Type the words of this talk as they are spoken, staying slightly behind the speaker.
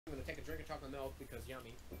take a drink of chocolate milk because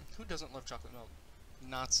yummy. Who doesn't love chocolate milk?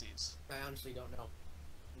 Nazis. I honestly don't know.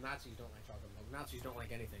 Nazis don't like chocolate milk. Nazis don't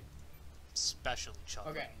like anything. Especially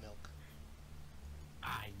chocolate milk.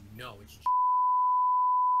 I know it's I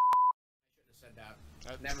shouldn't have said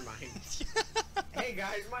that. Never mind. Hey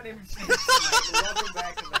guys, my name is Sturksonite, and welcome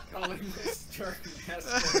back to the Culling Sturksonite.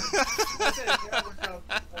 Listen, I looked up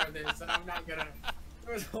before this, and I'm not gonna.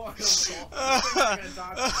 It was horrible. I'm not gonna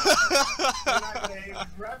talk about it. I'm not gonna even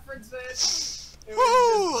reference it. It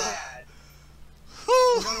was just bad.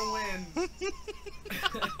 We're gonna win.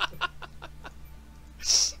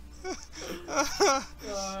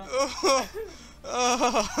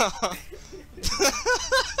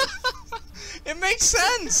 It makes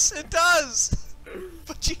sense. It does.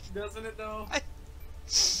 But you doesn't it though?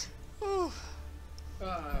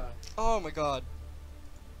 Oh my god.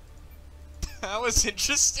 That was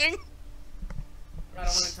interesting. I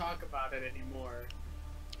don't want to talk about it anymore.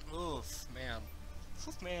 Oof, man.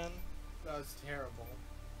 Oof, man. That was terrible.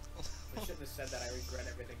 I shouldn't have said that. I regret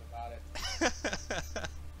everything about it.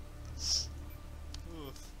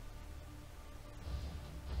 Oof.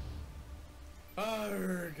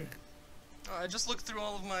 Arrgh. I just looked through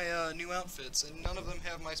all of my new outfits, and none of them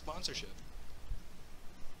have my sponsorship.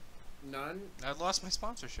 None? I lost my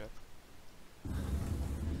sponsorship.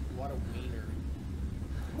 What a wiener.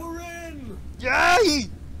 We're in! Yay!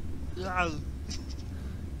 Yeah.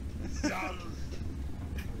 Yow.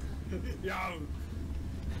 Yow.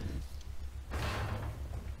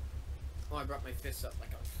 Oh, I brought my fists up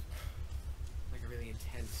like a really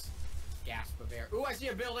intense gasp of air. Ooh, I see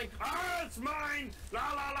a building! Ah, it's mine! La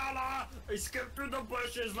la la la! I skipped through the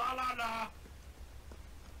bushes! La la la!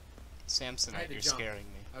 Samsonite, you're jump. scaring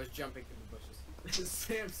me. I was jumping through the bushes.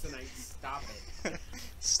 Samsonite, stop it.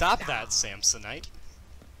 Stop that, Samsonite.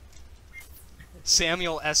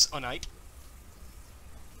 Samuel S. Onite.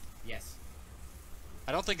 Yes.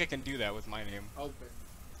 I don't think I can do that with my name. Open.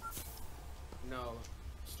 No.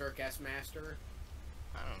 Sturk S. Master?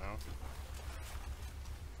 I don't know.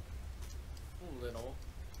 A little.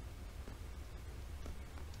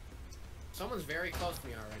 Someone's very close to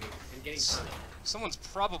me already and getting hurt. Someone's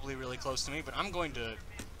probably really close to me, but I'm going to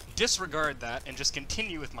disregard that and just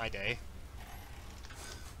continue with my day.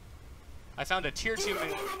 I found a tier 2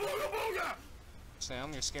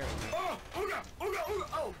 Sam, you're scaring me. Oh! Ooga! Ooga! Ooga!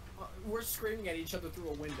 Oh! We're screaming at each other through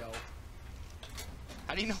a window.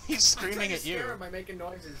 How do you know he's screaming at you? I'm by making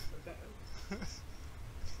noises.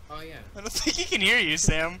 Oh yeah. I don't think he can hear you,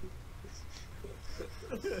 Sam.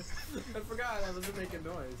 I forgot I wasn't making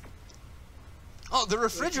noise. Oh, the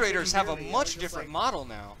refrigerators have a much different model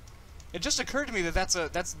now. It just occurred to me that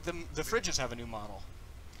the fridges have a new model.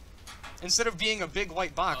 Instead of being a big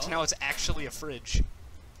white box, now it's actually a fridge.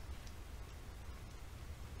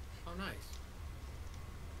 Oh, nice.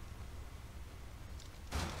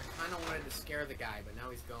 I kind of wanted to scare the guy, but now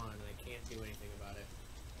he's gone, and I can't do anything about it.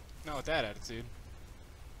 Not with that attitude.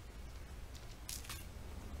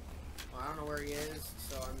 Well, I don't know where he is,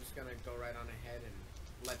 so I'm just gonna go right on ahead and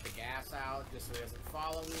let the gas out, just so he doesn't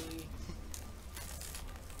follow me.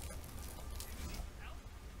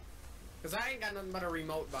 Because I ain't got nothing but a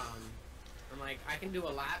remote bomb. I'm like, I can do a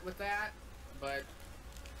lot with that, but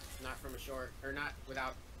not from a short, or not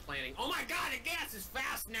without planning. Oh my god, the gas is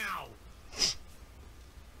fast now!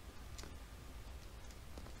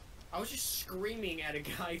 I was just screaming at a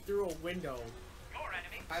guy through a window.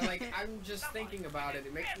 I'm just thinking about it.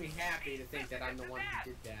 It makes me happy to think that I'm the one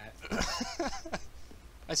who did that.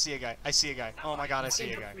 I see a guy. I see a guy. Oh my god, I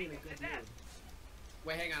see a guy.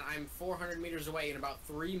 Wait, hang on. I'm 400 meters away. In about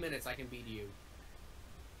 3 minutes, I can beat you.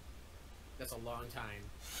 That's a long time.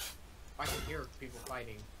 I can hear people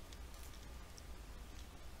fighting.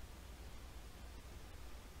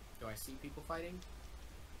 Do I see people fighting?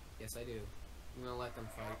 Yes, I do. I'm gonna let them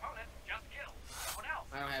fight.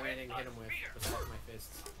 I don't have anything to hit them with besides my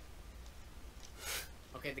fists.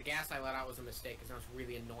 Okay, the gas I let out was a mistake because now it's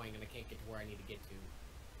really annoying and I can't get to where I need to get to.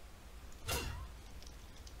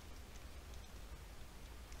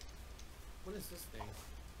 What is this thing?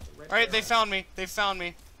 Alright, they found me. They found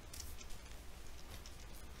me.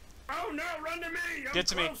 Oh no, run to me! Get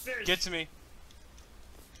to me. Get to me.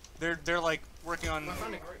 They're like working on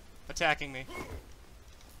attacking me.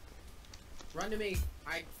 Run to me.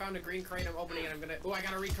 I found a green crate. I'm opening it. I'm gonna. Oh, I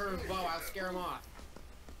got a recurve bow. I'll scare him off.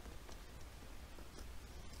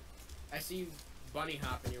 I see you bunny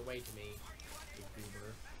hopping your way to me, you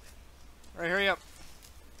goober. Alright, hurry up.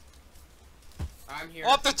 I'm here.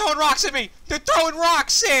 Oh, they're throwing rocks at me! They're throwing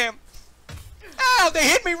rocks, Sam! Ow, they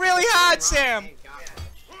hit me really hard, Sam!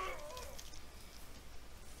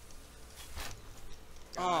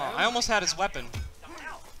 Oh, I almost had his weapon.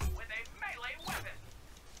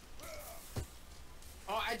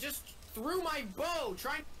 I just threw my bow,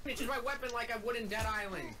 trying to choose my weapon like I would in Dead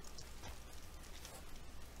Island.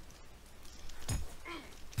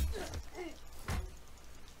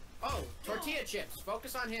 Oh, tortilla chips.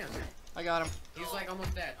 Focus on him. I got him. He's like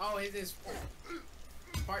almost dead. Oh, his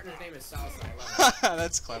partner's name is Salsa. I love it.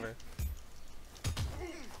 That's clever.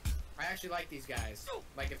 I actually like these guys.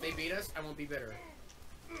 Like, if they beat us, I won't be bitter.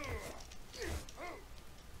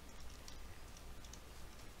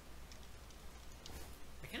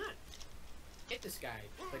 I cannot hit this guy,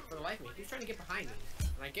 like, for the life of me. He's trying to get behind me.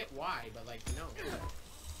 And I get why, but, like, no.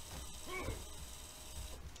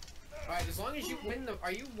 Alright, as long as you win the...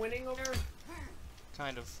 Are you winning over there?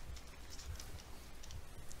 Kind of.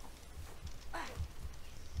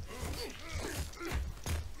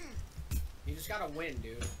 You just gotta win,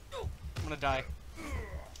 dude. I'm gonna die.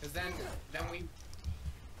 Cause then we...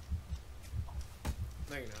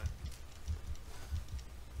 No, you're not.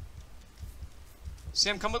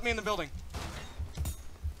 Sam, come with me in the building.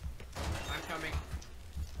 I'm coming.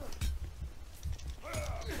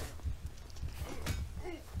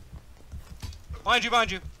 Behind you,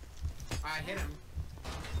 behind you. I hit him.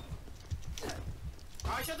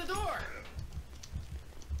 Oh, I shut the door!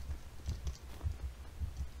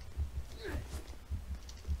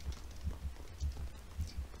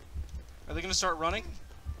 Are they gonna start running?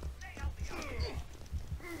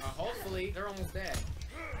 Hopefully, they're almost dead.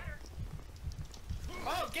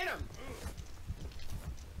 Oh, get him!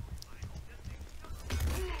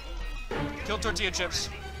 Kill tortilla chips.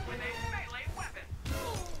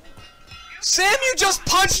 Sam, you just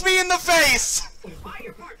punched me in the face!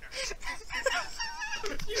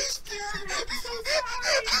 You scared me!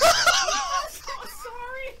 I'm so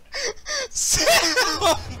sorry! Sam!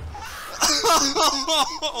 I'm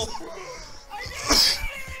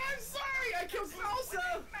sorry! I killed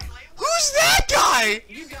Salsa! Who's that guy?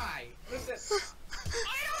 You guy! Listen. I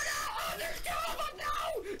don't know! Oh, there's two of them!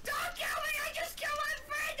 No! Don't kill me! I just killed my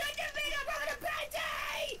friend! I didn't mean I'm having a bad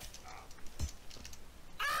day!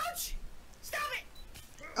 Ouch! Stop it!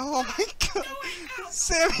 Oh my god.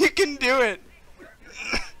 Sam, you can do it.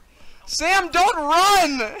 Sam, don't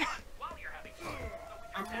run!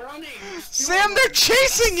 I'm running! Sam, they're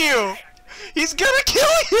chasing you! He's gonna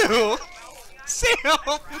kill you! Sam! No!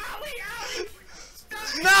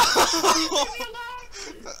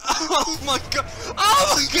 Oh my god!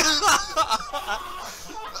 Oh my god!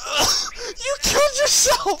 You killed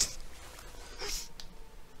yourself!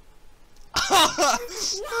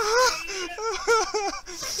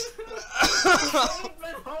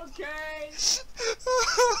 Okay!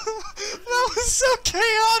 That was so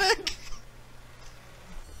chaotic!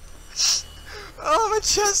 Oh, my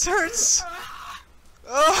chest hurts!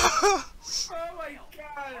 Oh, Oh my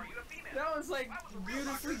god! That was like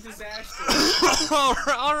beautifully disastrous.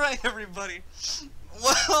 Alright, everybody.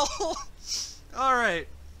 Well, alright.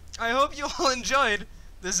 I hope you all enjoyed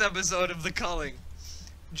this episode of The Culling.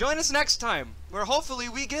 Join us next time, where hopefully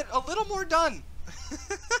we get a little more done.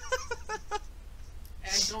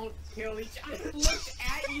 And don't kill each other. I looked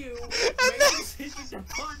at you. Maybe decision to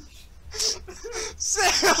punch.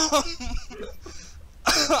 Sam!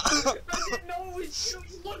 I didn't know it was you.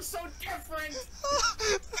 You look so different.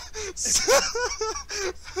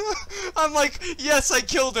 I'm like, yes, I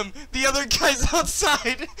killed him. The other guy's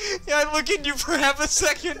outside. Yeah, I look at you for half a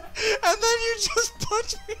second, and then you just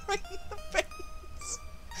punch me right in the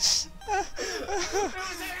face.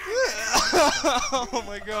 Oh my god. Oh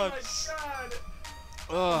my god.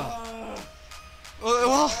 Ugh.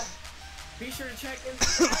 Well, be sure to check in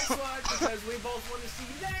the next one because we both want to see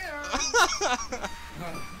you there.